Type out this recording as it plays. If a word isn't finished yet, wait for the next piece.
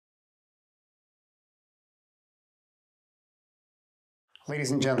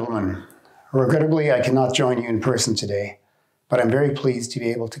Ladies and gentlemen, regrettably I cannot join you in person today, but I'm very pleased to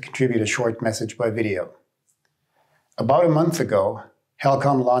be able to contribute a short message by video. About a month ago,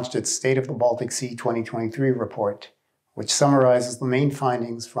 HELCOM launched its State of the Baltic Sea 2023 report, which summarizes the main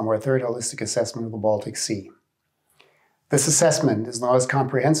findings from our third holistic assessment of the Baltic Sea. This assessment is the most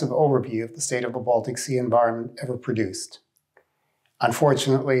comprehensive overview of the state of the Baltic Sea environment ever produced.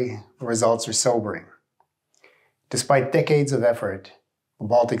 Unfortunately, the results are sobering. Despite decades of effort, the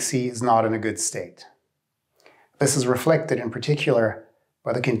Baltic Sea is not in a good state. This is reflected in particular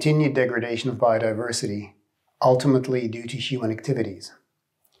by the continued degradation of biodiversity, ultimately due to human activities.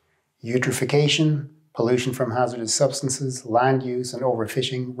 Eutrophication, pollution from hazardous substances, land use, and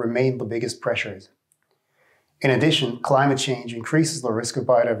overfishing remain the biggest pressures. In addition, climate change increases the risk of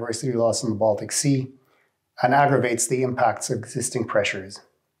biodiversity loss in the Baltic Sea and aggravates the impacts of existing pressures.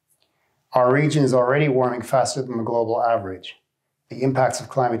 Our region is already warming faster than the global average. The impacts of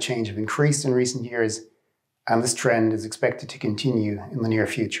climate change have increased in recent years, and this trend is expected to continue in the near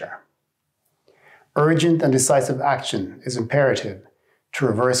future. Urgent and decisive action is imperative to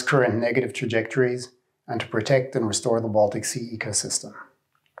reverse current negative trajectories and to protect and restore the Baltic Sea ecosystem.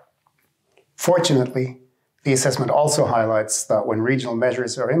 Fortunately, the assessment also highlights that when regional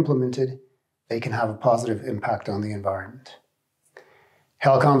measures are implemented, they can have a positive impact on the environment.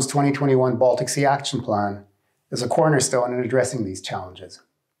 HELCOM's 2021 Baltic Sea Action Plan is a cornerstone in addressing these challenges.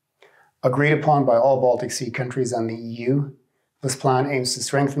 Agreed upon by all Baltic Sea countries and the EU, this plan aims to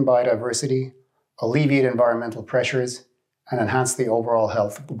strengthen biodiversity, alleviate environmental pressures, and enhance the overall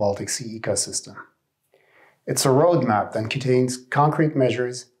health of the Baltic Sea ecosystem. It's a roadmap that contains concrete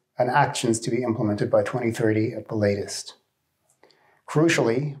measures and actions to be implemented by 2030 at the latest.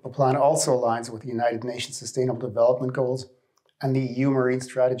 Crucially, the plan also aligns with the United Nations Sustainable Development Goals and the EU Marine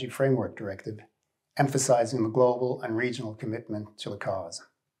Strategy Framework Directive, emphasizing the global and regional commitment to the cause.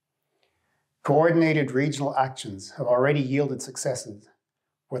 Coordinated regional actions have already yielded successes,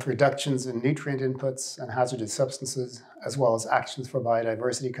 with reductions in nutrient inputs and hazardous substances, as well as actions for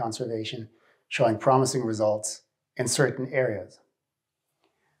biodiversity conservation, showing promising results in certain areas.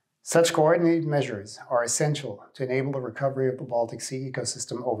 Such coordinated measures are essential to enable the recovery of the Baltic Sea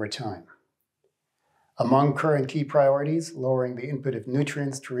ecosystem over time. Among current key priorities, lowering the input of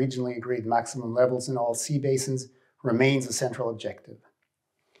nutrients to regionally agreed maximum levels in all sea basins remains a central objective.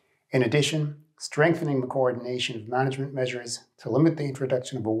 In addition, strengthening the coordination of management measures to limit the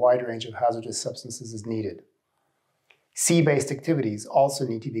introduction of a wide range of hazardous substances is needed. Sea-based activities also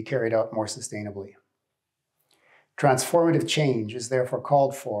need to be carried out more sustainably. Transformative change is therefore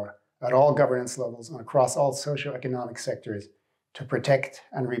called for at all governance levels and across all socioeconomic sectors to protect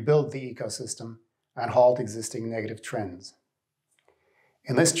and rebuild the ecosystem and halt existing negative trends.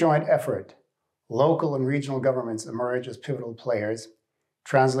 In this joint effort, local and regional governments emerge as pivotal players,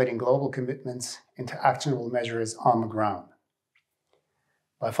 translating global commitments into actionable measures on the ground.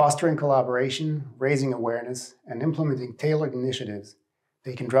 By fostering collaboration, raising awareness, and implementing tailored initiatives,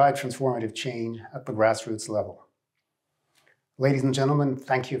 they can drive transformative change at the grassroots level. Ladies and gentlemen,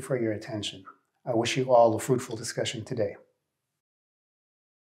 thank you for your attention. I wish you all a fruitful discussion today.